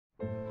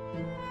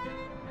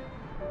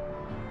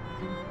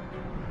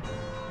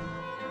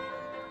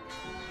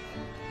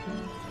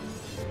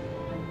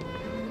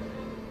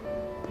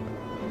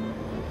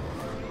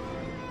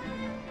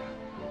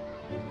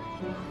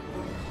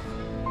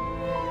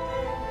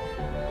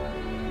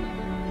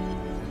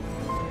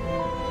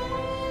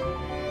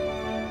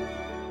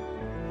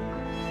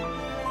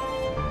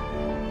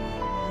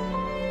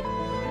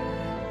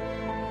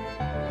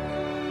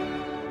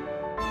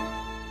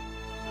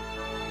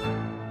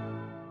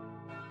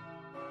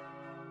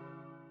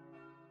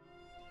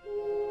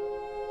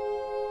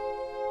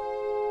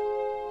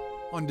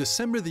On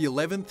December the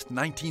 11th,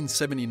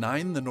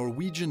 1979, the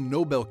Norwegian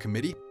Nobel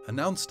Committee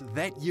announced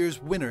that year's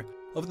winner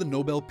of the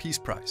Nobel Peace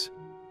Prize,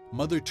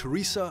 Mother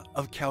Teresa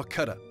of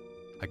Calcutta,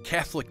 a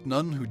Catholic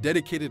nun who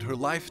dedicated her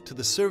life to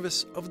the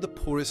service of the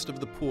poorest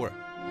of the poor.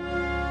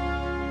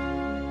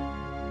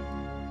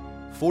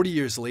 40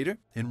 years later,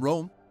 in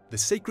Rome, the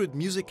Sacred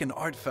Music and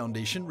Art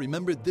Foundation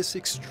remembered this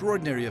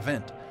extraordinary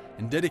event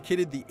and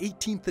dedicated the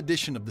 18th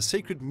edition of the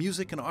Sacred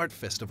Music and Art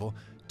Festival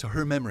to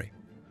her memory.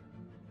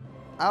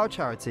 Our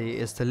charity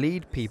is to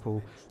lead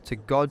people to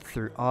God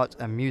through art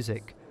and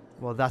music,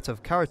 while that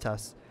of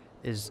Caritas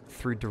is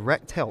through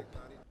direct help.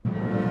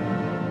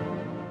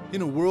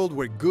 In a world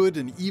where good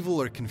and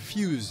evil are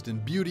confused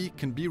and beauty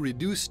can be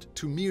reduced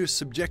to mere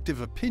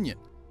subjective opinion,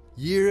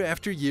 year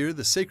after year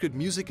the Sacred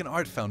Music and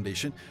Art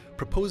Foundation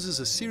proposes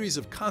a series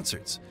of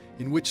concerts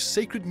in which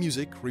sacred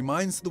music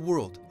reminds the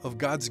world of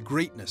God's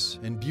greatness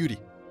and beauty.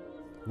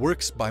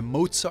 Works by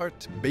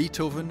Mozart,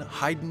 Beethoven,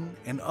 Haydn,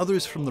 and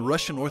others from the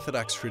Russian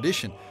Orthodox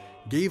tradition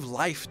gave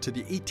life to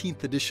the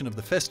 18th edition of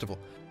the festival,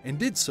 and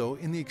did so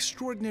in the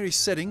extraordinary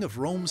setting of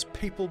Rome's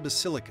papal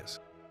basilicas.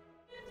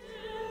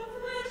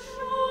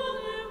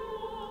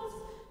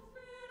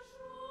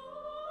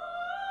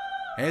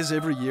 As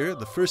every year,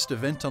 the first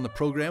event on the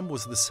program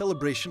was the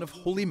celebration of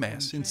Holy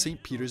Mass in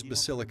St. Peter's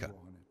Basilica.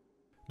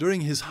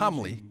 During his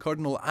homily,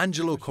 Cardinal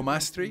Angelo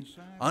Comastri,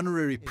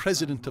 honorary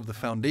president of the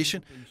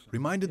foundation,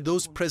 reminded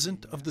those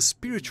present of the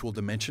spiritual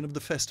dimension of the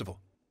festival.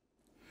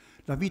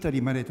 The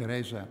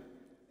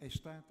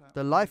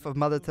life of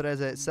Mother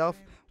Teresa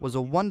itself was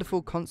a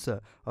wonderful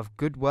concert of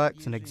good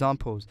works and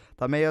examples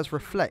that made us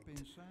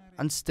reflect,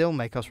 and still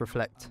make us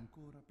reflect.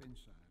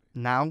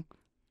 Now,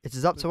 it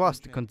is up to us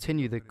to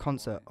continue the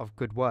concert of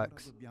good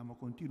works.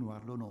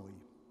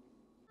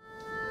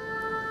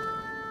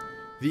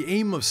 The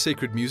aim of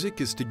sacred music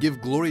is to give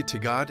glory to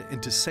God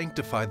and to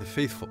sanctify the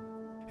faithful.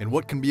 And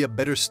what can be a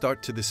better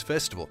start to this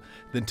festival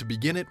than to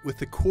begin it with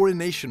the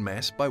Coronation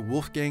Mass by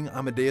Wolfgang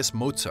Amadeus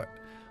Mozart,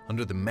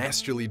 under the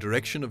masterly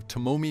direction of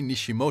Tomomi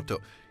Nishimoto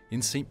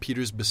in St.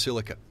 Peter's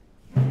Basilica.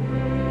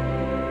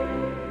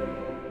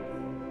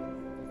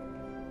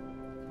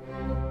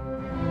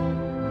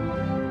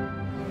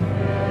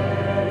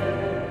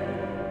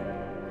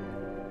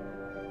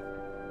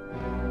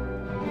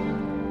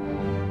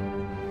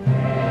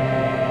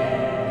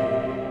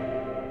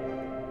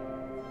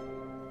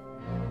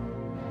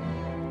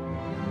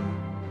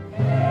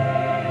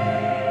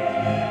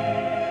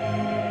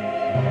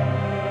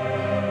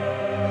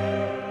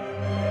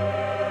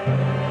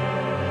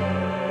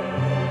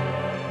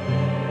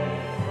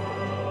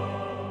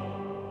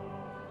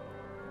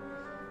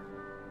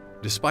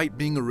 Despite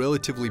being a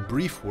relatively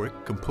brief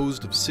work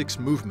composed of 6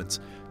 movements,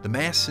 the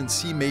Mass in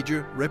C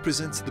major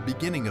represents the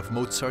beginning of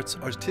Mozart's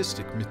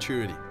artistic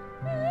maturity.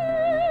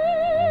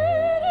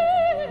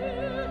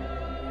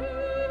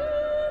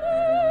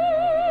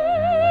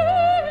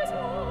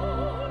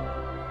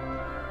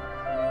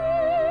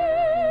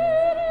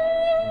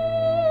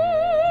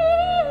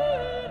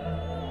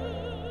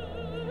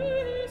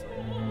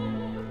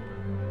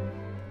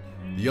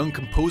 The young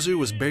composer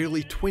was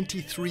barely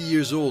 23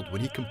 years old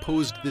when he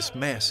composed this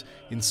Mass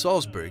in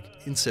Salzburg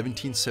in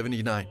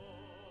 1779.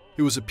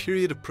 It was a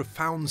period of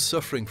profound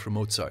suffering for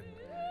Mozart,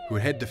 who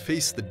had to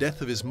face the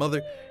death of his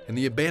mother and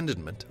the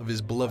abandonment of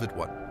his beloved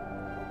one.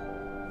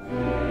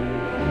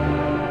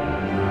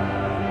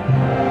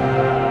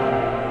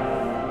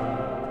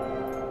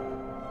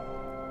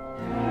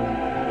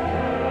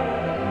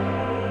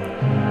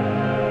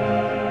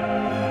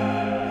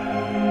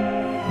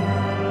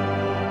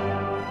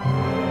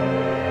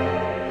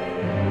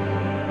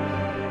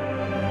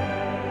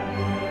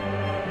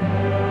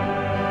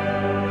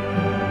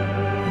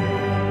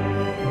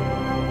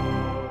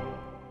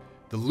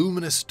 The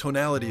luminous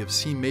tonality of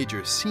C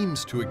major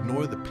seems to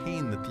ignore the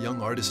pain that the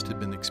young artist had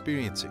been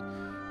experiencing,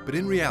 but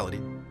in reality,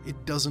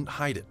 it doesn't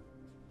hide it.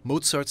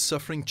 Mozart's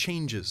suffering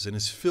changes and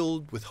is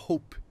filled with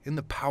hope in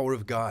the power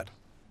of God.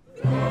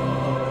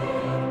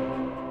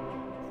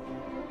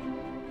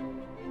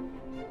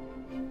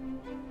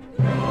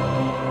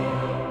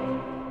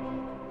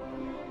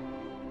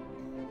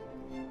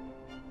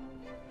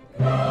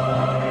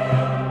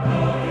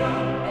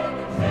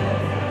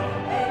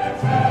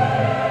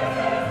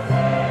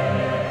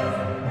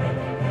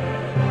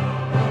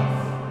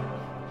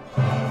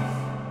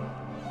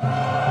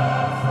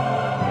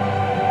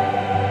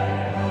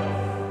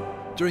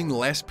 During the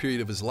last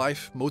period of his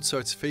life,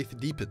 Mozart's faith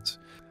deepens.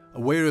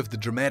 Aware of the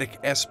dramatic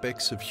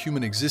aspects of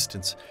human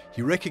existence,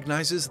 he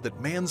recognizes that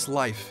man's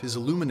life is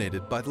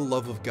illuminated by the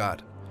love of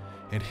God,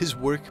 and his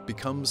work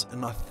becomes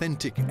an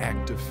authentic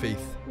act of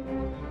faith.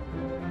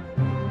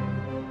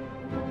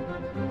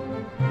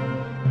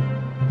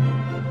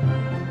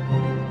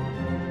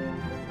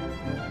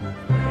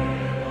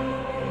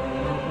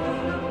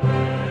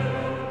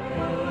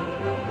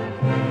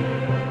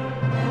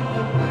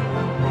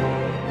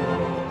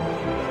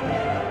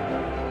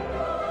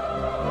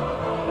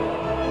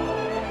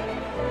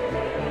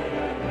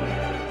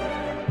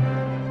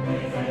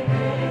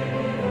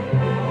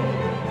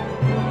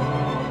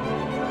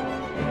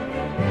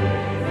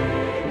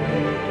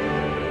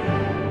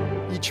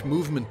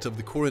 enjoyment of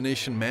the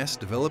coronation Mass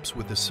develops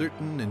with a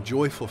certain and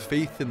joyful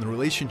faith in the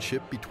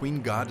relationship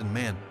between God and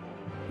man.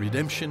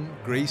 Redemption,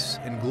 grace,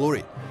 and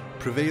glory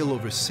prevail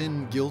over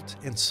sin, guilt,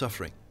 and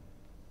suffering.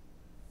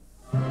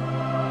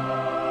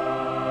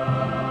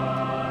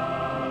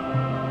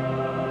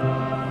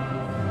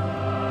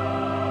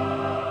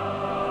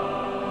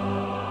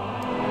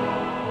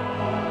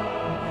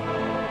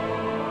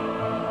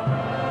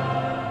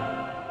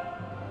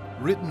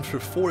 Written for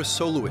 4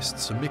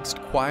 soloists, a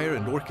mixed choir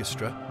and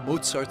orchestra,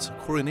 Mozart's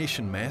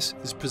Coronation Mass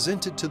is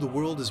presented to the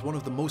world as one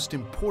of the most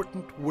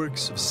important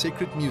works of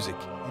sacred music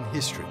in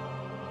history.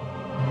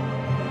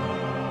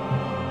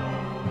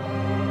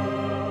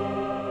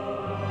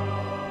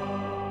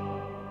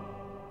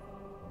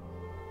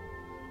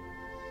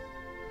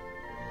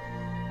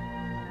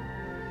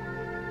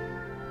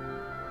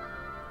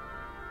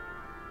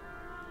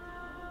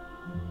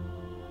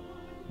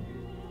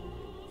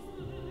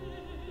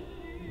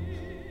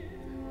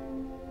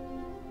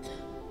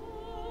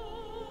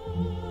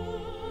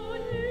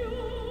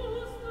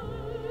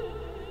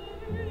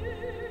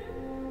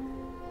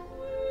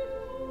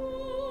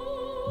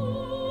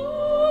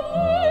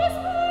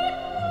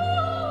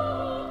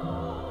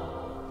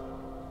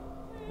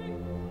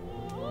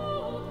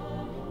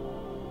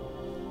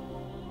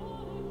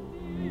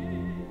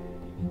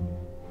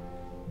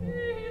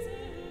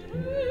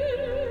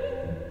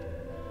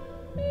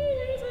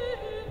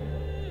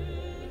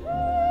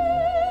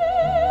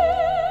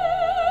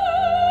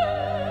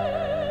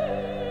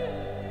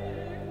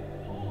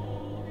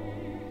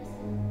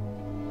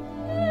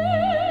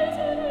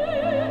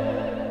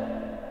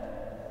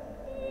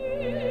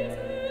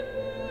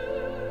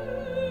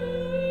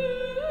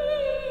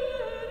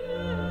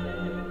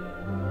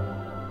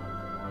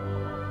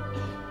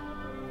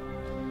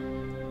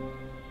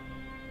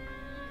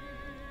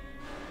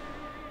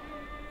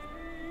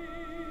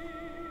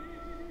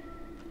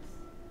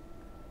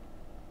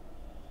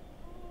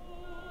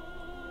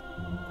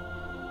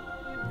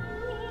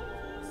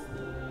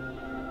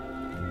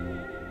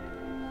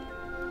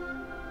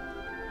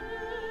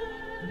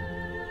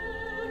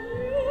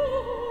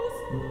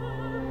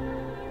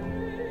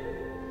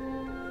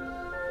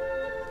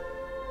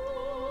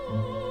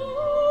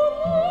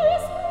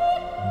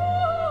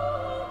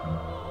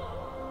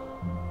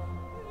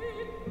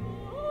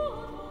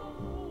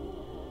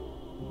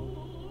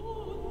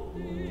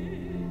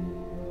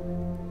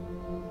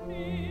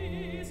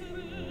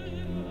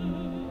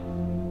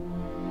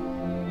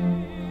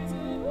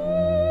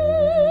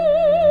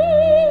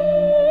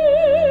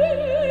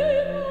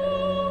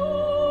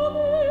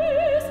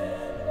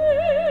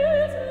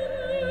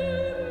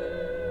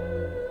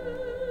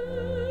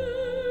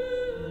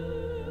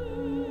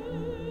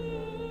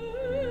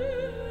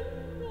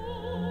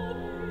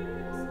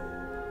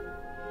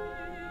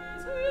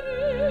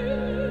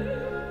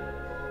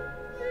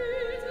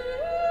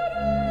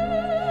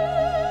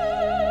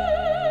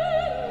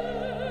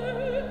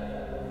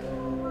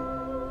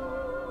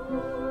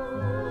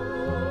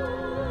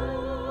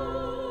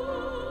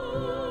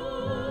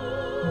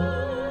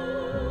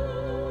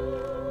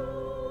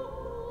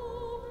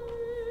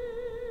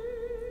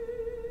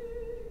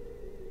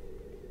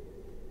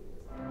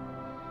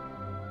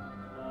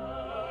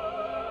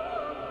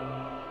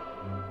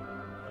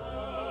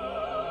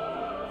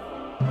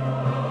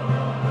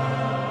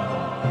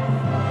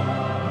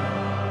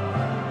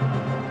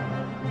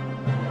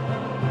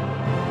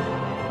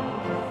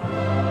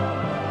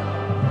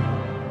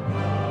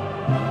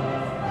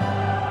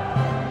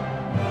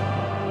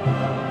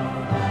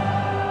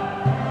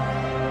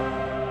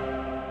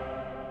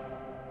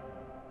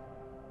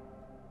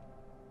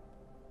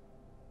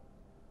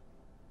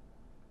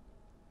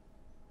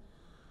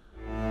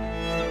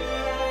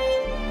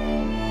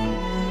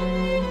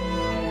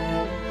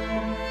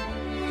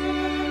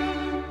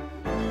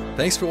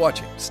 Thanks for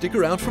watching. Stick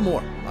around for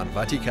more on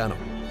Vaticano.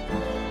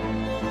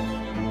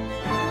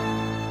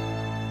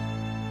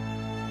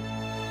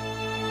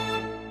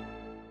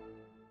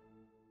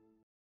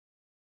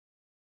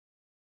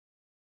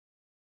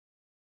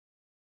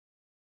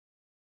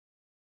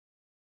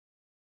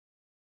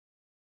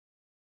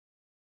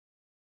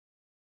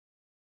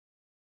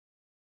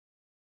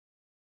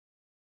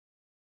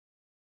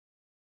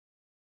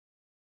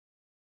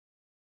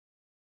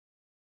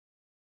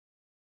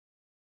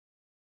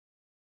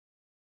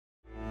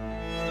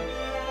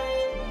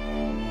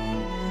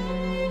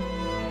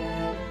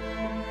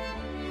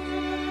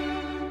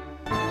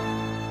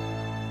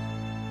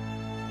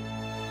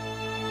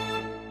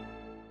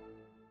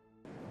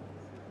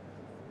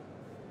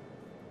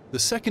 The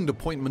second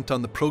appointment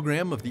on the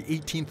program of the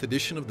 18th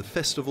edition of the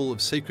Festival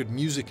of Sacred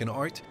Music and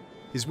Art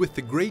is with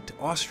the great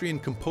Austrian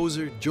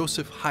composer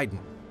Joseph Haydn,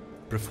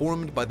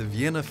 performed by the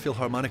Vienna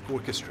Philharmonic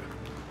Orchestra.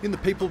 In the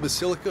Papal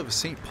Basilica of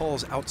St.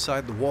 Paul's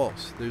outside the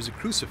walls, there's a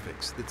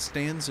crucifix that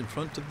stands in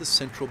front of the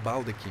central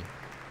baldachin.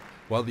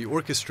 While the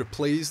orchestra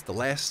plays the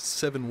last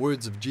 7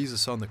 words of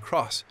Jesus on the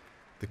cross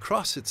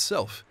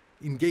itself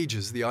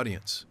engages the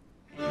audience.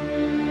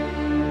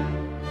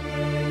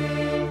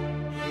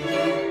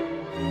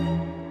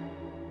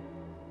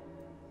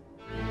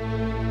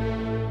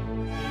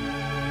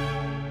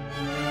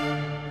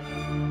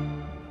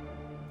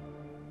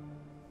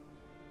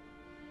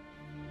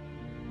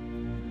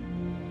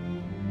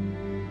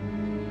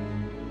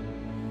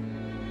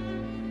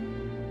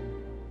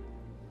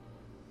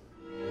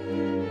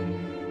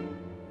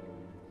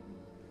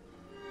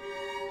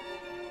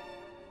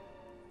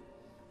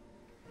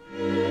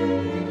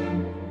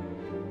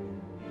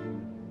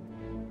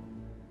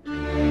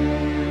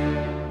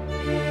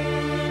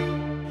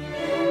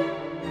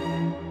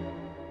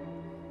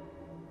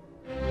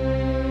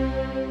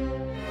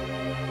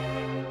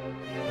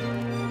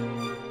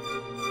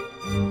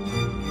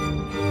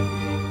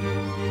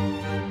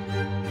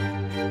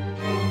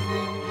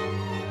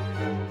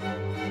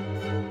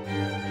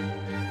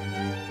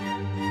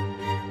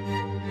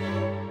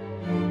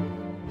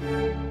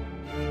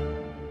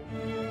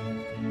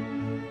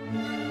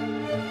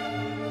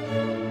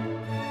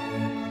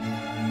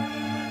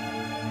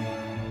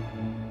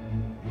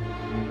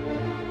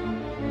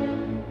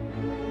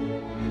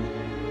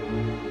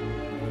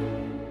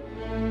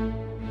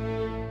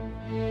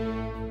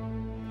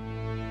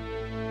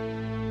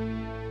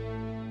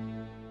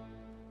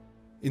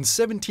 In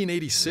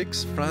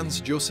 1786, Franz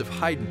Joseph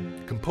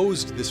Haydn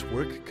composed this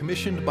work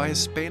commissioned by a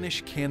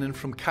Spanish canon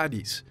from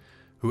Cadiz,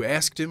 who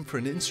asked him for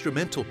an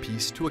instrumental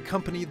piece to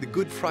accompany the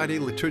Good Friday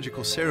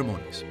liturgical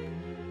ceremonies.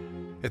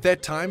 At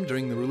that time,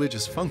 during the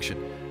religious function,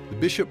 the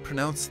bishop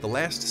pronounced the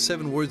last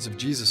 7 words of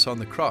Jesus on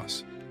the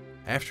cross.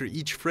 After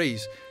each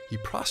phrase, he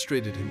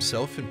prostrated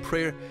himself in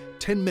prayer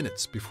 10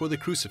 minutes before the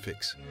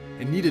crucifix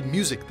and needed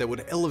music that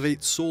would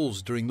elevate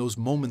souls during those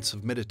moments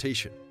of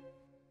meditation.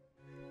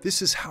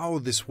 This is how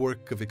this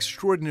work of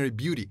extraordinary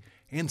beauty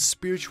and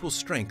spiritual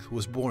strength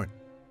was born.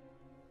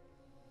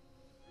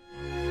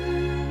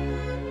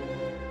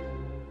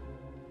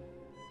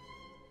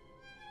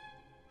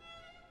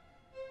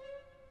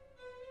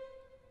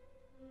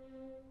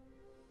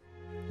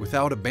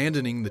 Without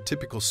abandoning the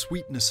typical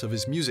sweetness of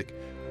his music,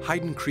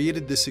 Haydn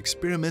created this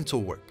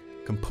experimental work,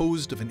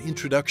 composed of an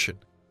introduction,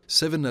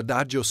 7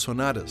 adagio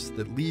sonatas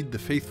that lead the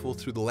faithful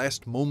through the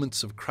last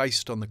moments of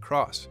Christ on the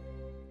cross,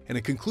 and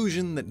a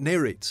conclusion that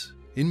narrates,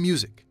 in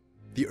music,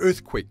 the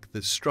earthquake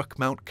that struck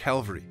Mount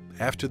Calvary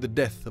after the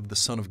death of the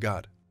Son of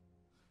God.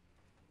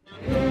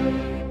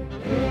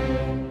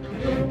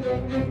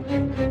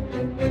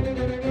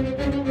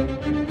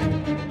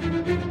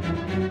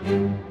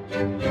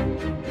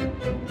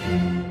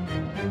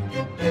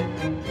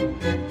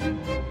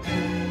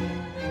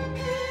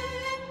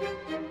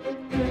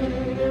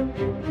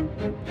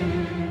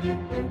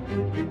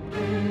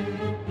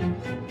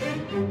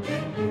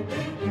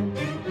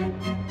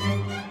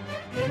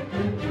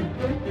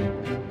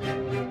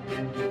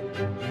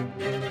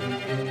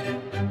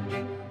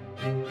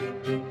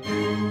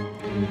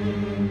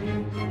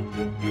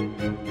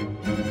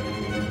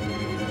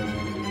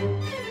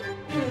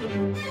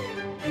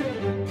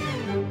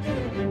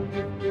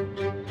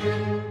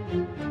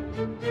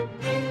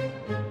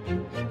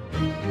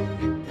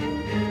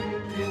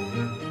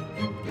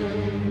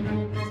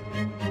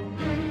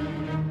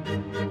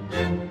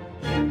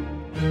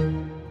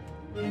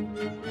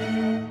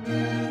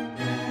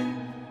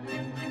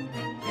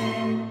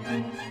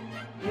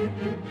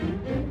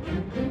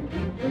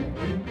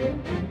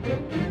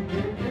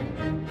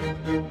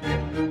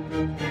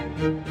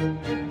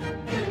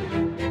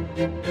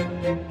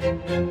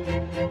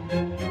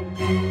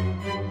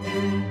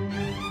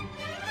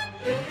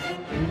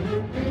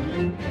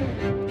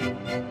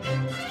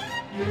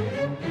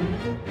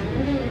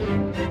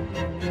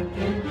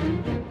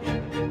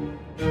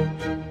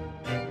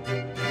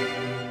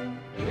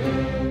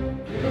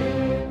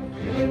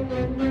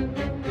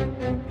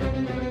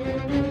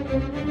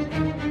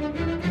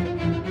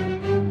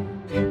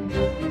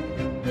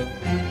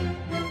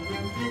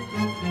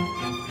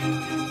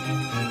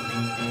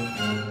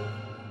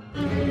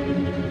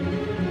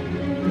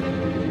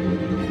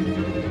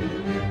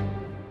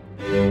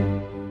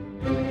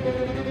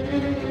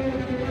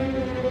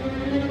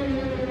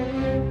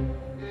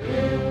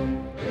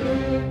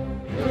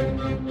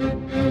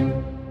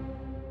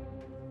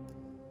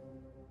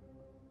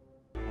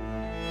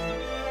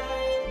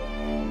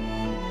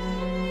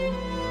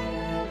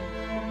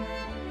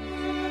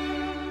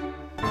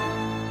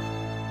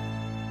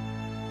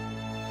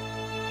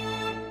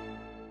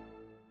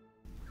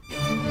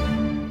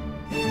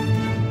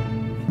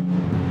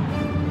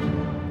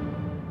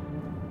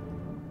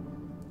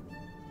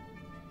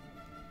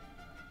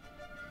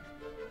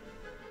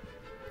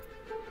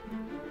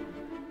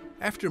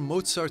 After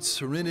Mozart's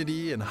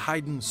serenity and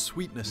Haydn's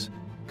sweetness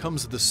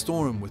comes the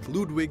storm with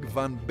Ludwig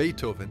van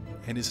Beethoven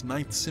and his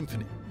Ninth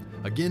Symphony,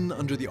 again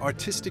under the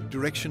artistic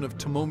direction of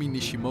Tomomi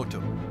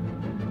Nishimoto.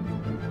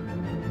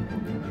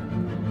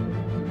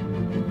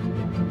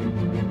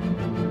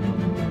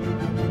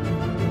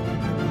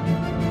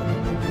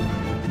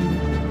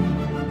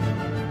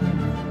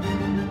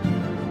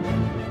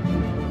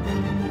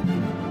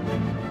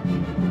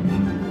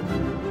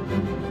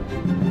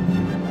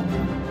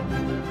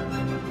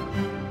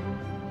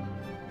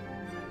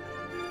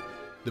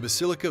 The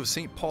Basilica of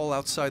St. Paul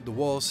outside the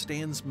walls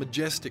stands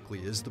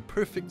majestically as the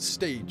perfect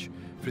stage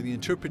for the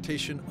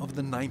interpretation of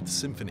the Ninth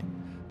Symphony,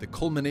 the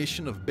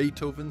culmination of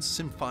Beethoven's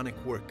symphonic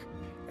work.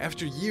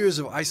 After years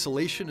of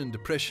isolation and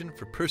depression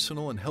for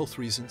personal and health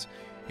reasons,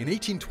 in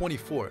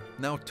 1824,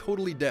 now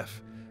totally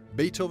deaf,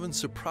 Beethoven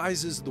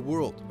surprises the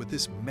world with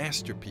this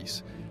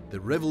masterpiece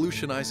that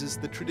revolutionizes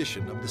the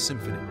tradition of the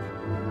symphony.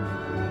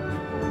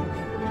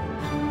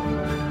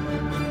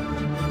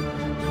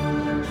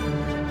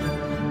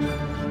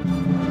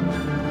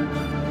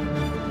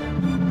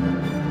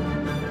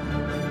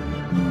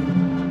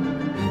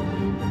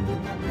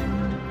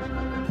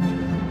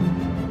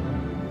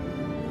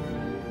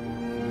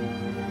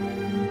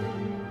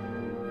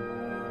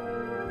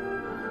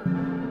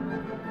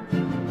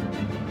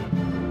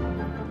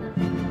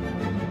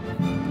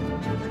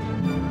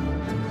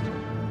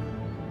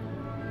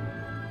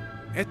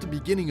 At the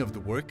beginning of the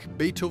work,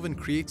 Beethoven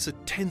creates a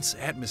tense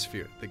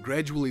atmosphere that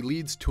gradually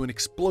leads to an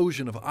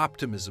explosion of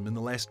optimism in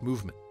the last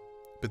movement.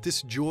 But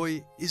this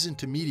joy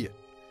isn't immediate.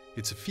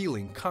 It's a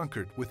feeling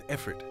conquered with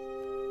effort.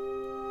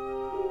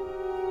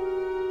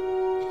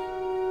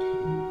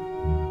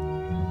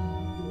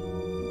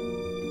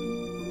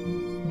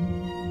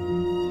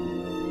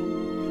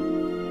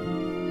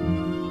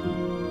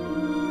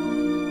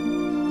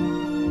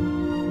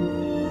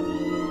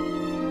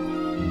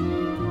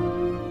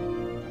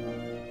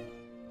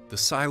 The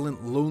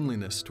silent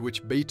loneliness to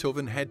which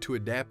Beethoven had to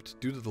adapt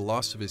due to the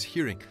loss of his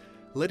hearing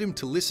led him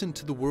to listen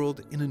to the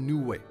world in a new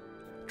way,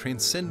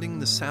 transcending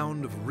the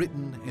sound of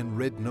written and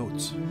read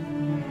notes.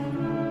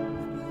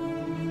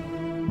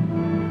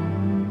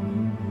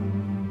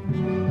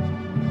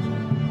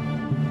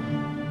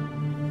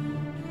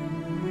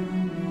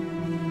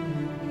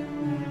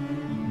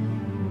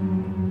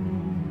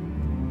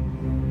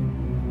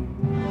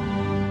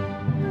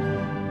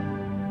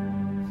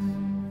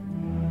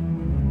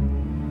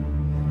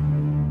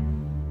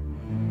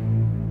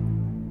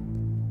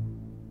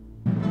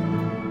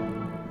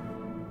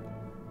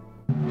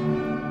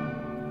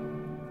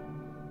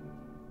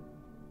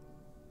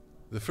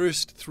 The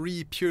first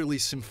three purely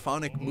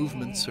symphonic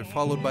movements are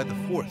followed by the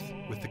fourth,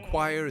 with the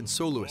choir and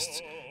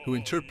soloists who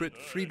interpret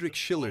Friedrich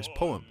Schiller's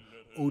poem,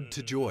 Ode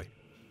to Joy.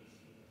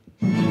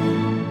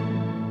 Freude,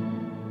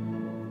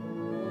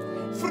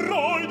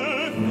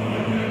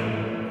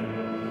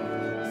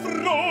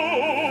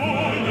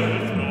 Freude,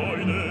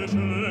 Freude,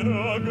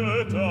 schöner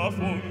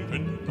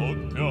Götterfunken,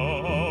 Gott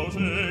aus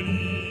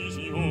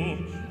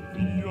Elysium,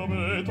 wir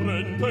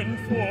betrennten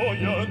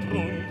Feuer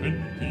trunken,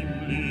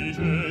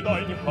 himmlische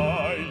dein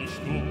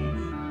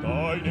Heiligtum,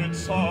 deine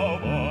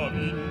Zauber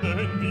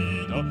winden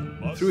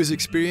wieder. Through his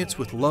experience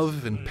with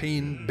love and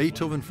pain,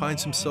 Beethoven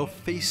finds himself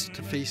face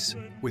to face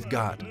with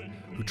God,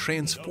 who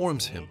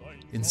transforms him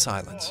in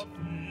silence.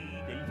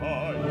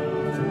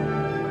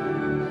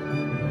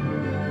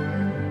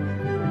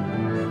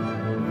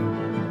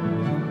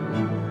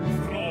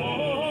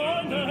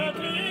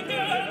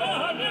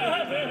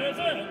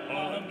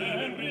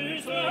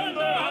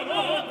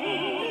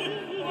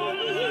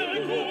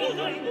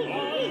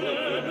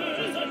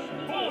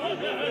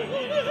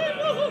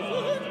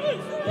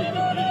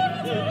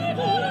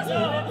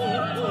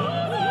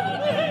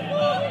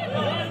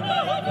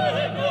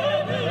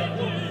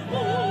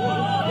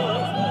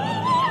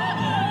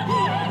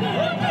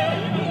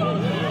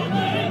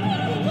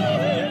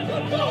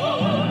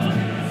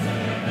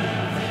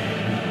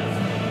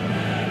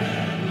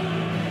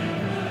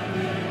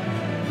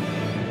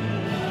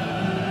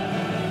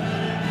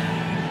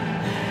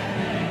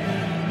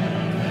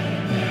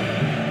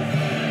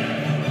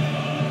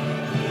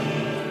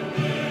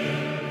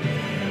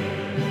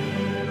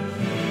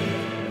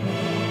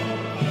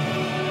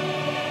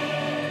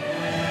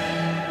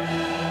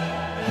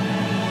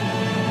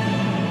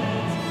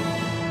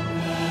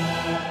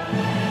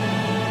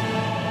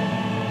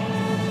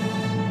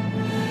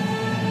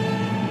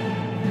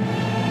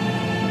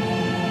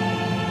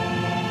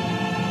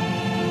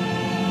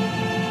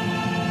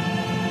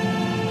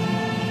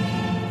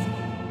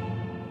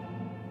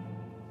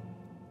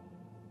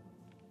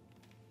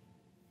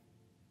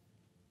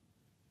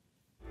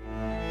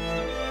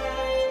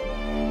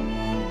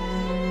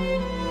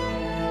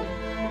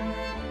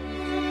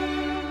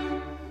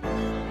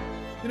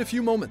 In a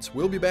few moments,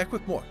 we'll be back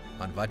with more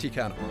on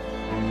Vaticano.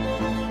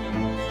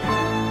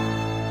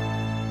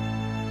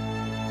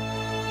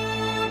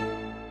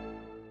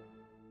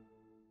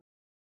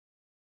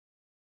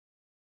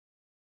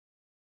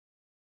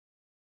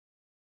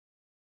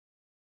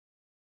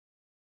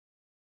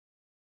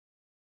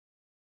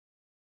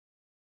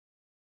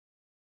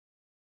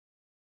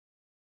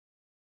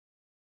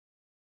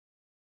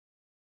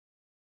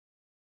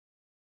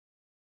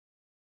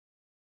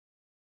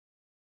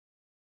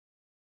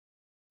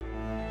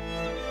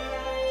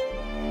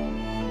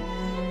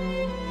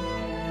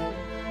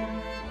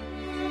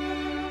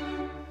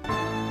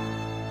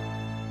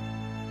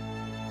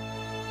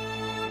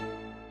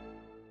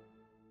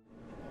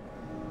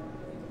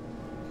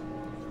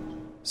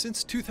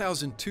 Since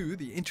 2002,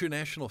 the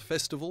International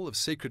Festival of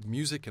Sacred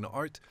Music and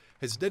Art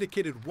has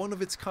dedicated one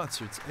of its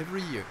concerts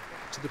every year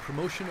to the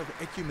promotion of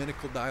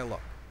ecumenical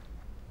dialogue.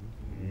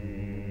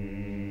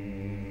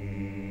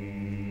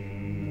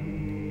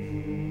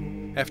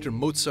 After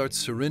Mozart's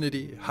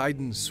serenity,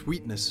 Haydn's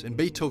sweetness, and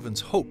Beethoven's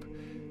hope,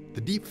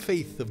 the deep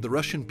faith of the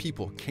Russian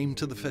people came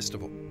to the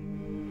festival.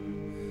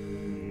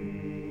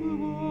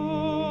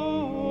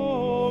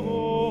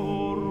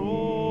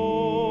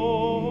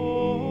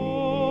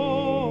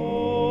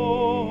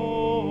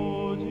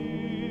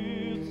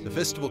 The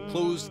festival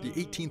closed the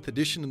 18th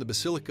edition in the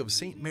Basilica of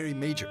St. Mary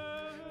Major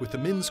with the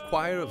men's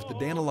choir of the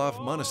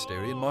Danilov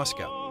Monastery in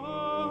Moscow.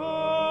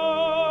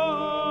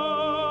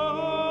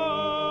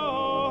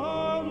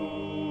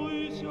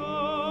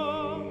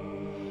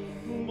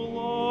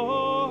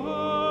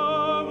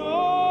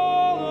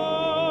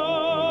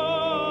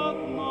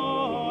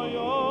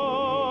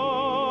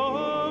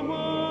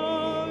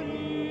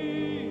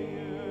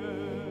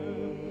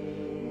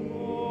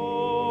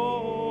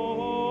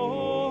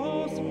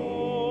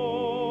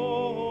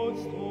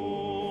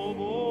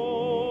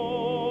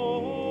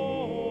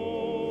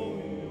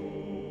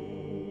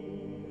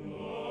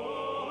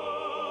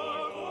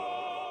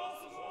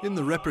 In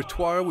the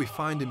repertoire, we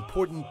find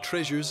important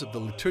treasures of the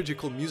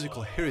liturgical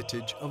musical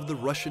heritage of the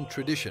Russian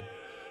tradition,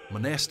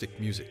 monastic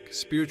music,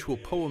 spiritual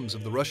poems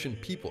of the Russian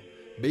people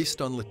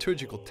based on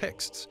liturgical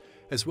texts,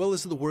 as well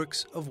as the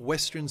works of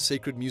Western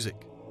sacred music.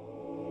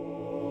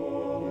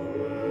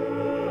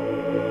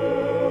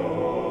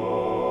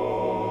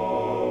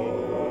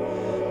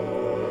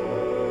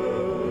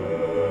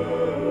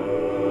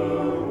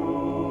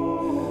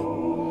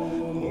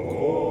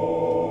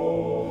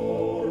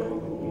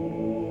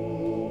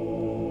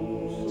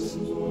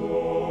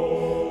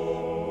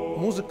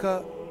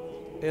 Музыка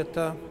 –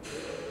 это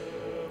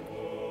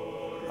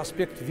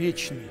аспект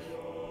вечный.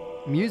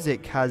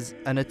 Music has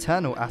an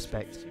eternal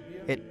aspect.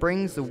 It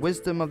brings the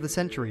wisdom of the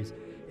centuries.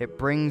 It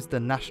brings the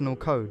national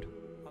code.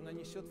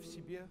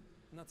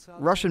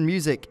 Russian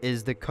music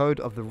is the code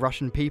of the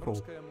Russian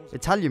people.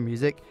 Italian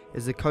music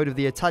is the code of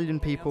the Italian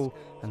people,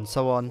 and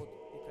so on.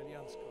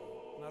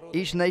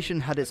 Each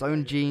nation had its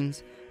own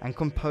genes and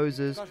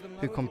composers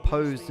who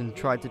composed and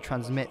tried to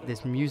transmit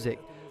this music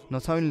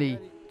not only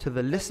to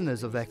the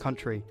listeners of their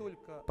country,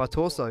 but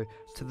also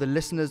to the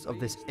listeners of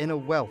this inner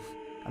wealth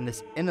and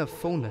this inner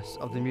fullness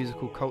of the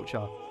musical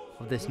culture,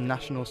 of this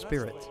national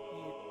spirit.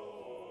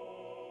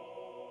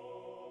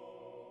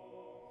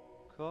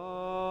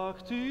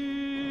 Как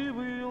ты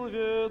был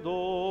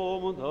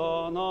ведом,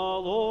 да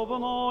налобное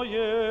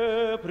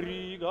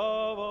приговаривал.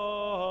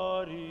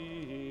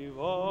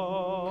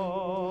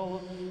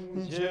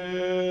 Детушки,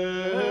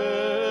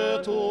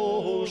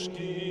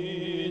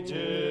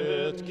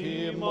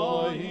 детки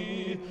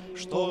мои,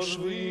 что ж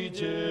вы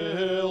делаете?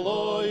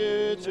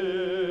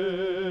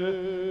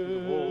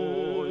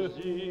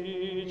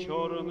 Гвозди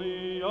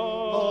черные,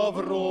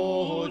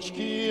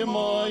 обручки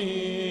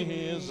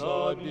мои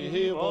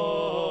забиваете.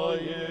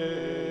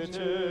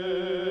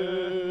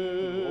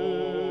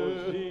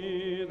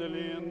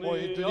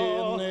 Ой,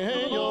 длинные,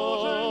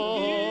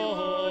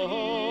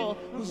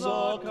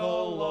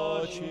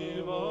 заколачиваете.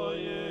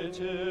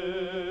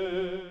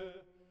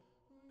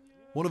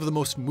 One of the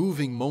most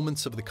moving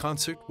moments of the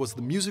concert was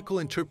the musical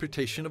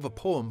interpretation of a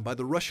poem by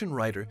the Russian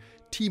writer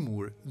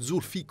Timur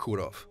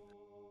Zulfikurov.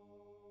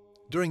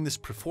 During this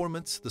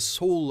performance, the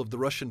soul of the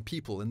Russian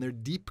people and their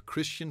deep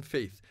Christian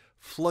faith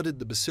flooded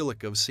the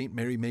Basilica of St.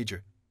 Mary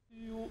Major.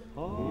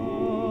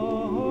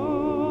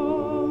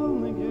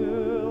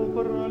 Ангел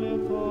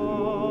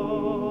пролетал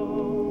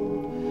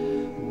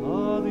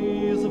над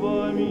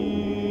избами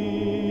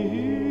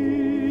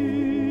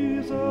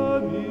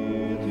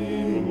забитыми,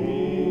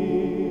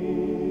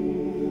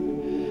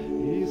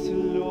 и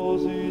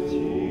слезы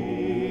тихие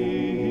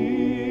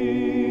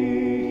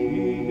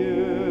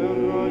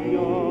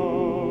родят,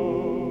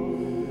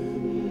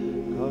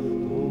 как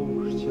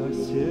дождь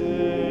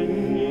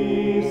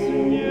осенний с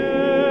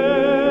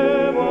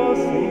неба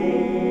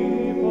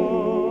сыпал.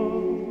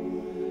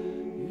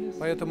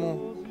 Поэтому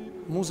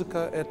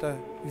музыка – это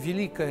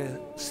великое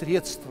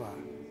средство.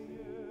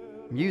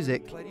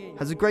 Music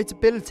has a great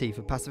ability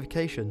for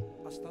pacification.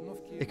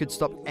 It could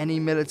stop any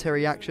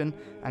military action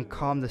and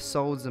calm the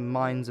souls and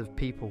minds of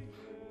people,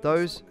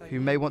 those who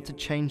may want to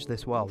change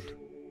this world.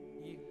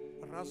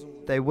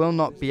 They will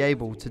not be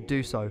able to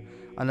do so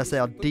unless they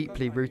are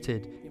deeply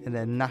rooted in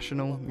their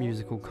national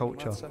musical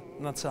culture.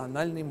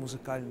 Национальной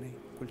музыкальной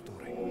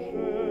культурой.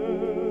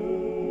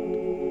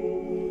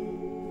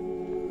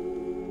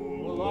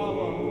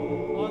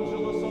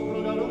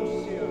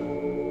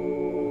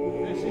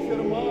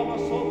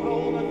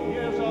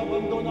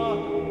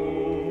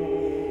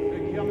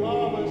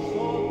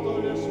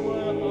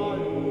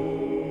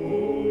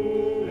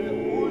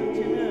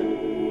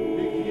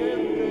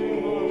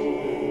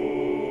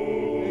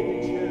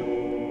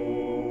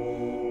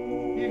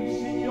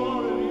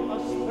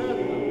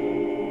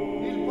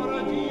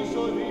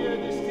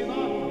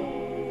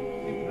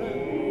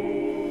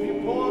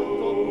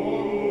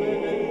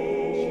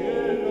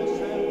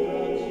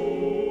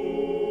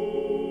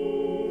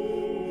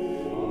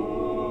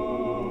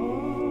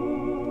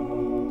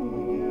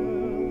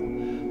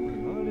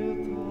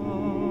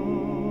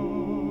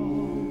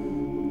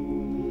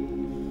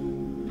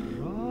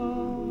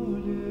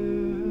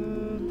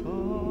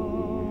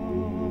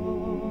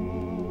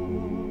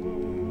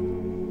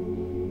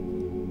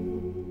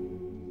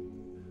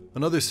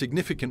 Another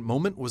significant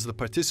moment was the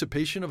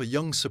participation of a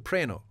young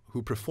soprano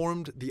who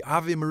performed the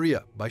Ave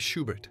Maria by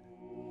Schubert.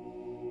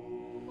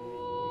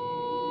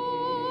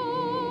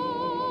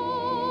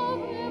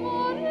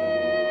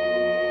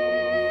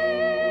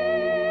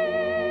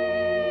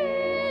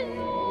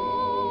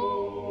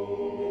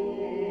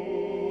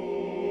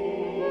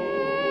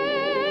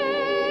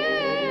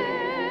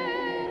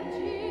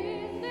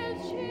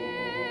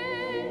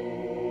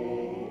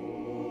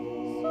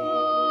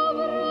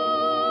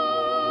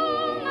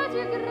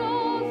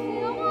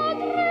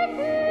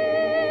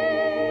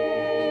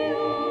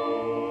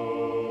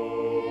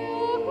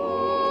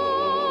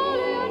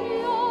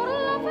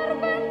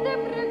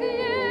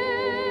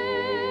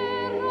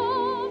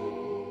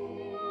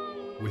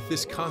 With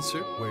this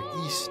concert, where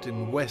East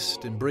and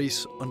West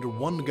embrace under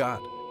one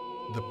God,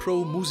 the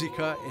Pro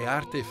Musica e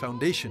Arte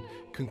Foundation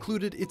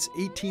concluded its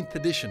 18th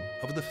edition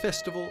of the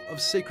Festival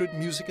of Sacred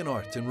Music and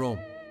Art in Rome.